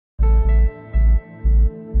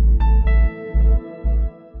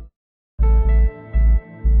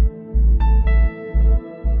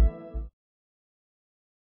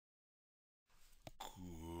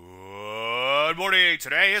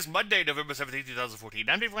Today is Monday, November 17th, 2014.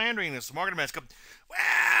 I'm Dave Landry, and this is Market Events.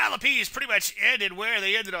 Well, the piece pretty much ended where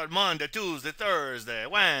they ended on Monday, Tuesday, Thursday,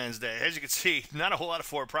 Wednesday. As you can see, not a whole lot of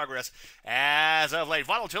forward progress as of late.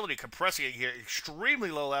 Volatility compressing here, extremely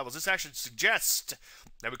low levels. This actually suggests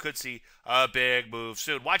that we could see a big move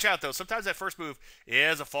soon. Watch out, though. Sometimes that first move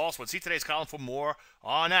is a false one. See today's column for more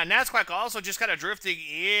on that. NASDAQ also just kind of drifting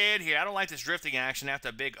in here. I don't like this drifting action after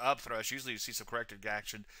a big upthrust. Usually you see some corrective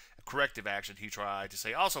action, he tried to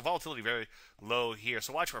say. Also, volatility very low here,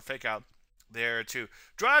 so watch for a fake out there too.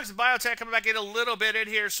 Drugs and biotech coming back in a little bit in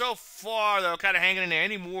here so far, though, kind of hanging in there.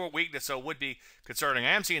 Any more weakness, so would be concerning.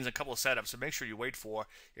 I am seeing a couple of setups, so make sure you wait for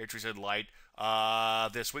entries in light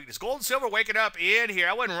this weakness. Gold and silver waking up in here.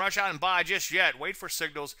 I wouldn't rush out and buy just yet. Wait for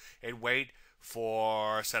signals and wait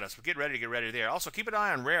for setups. But get ready there. Also, keep an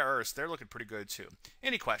eye on rare earths. They're looking pretty good too.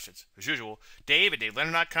 Any questions? As usual, Dave at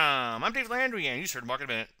DaveLandry.com. I'm Dave Landry, and you heard Market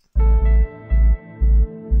Minute.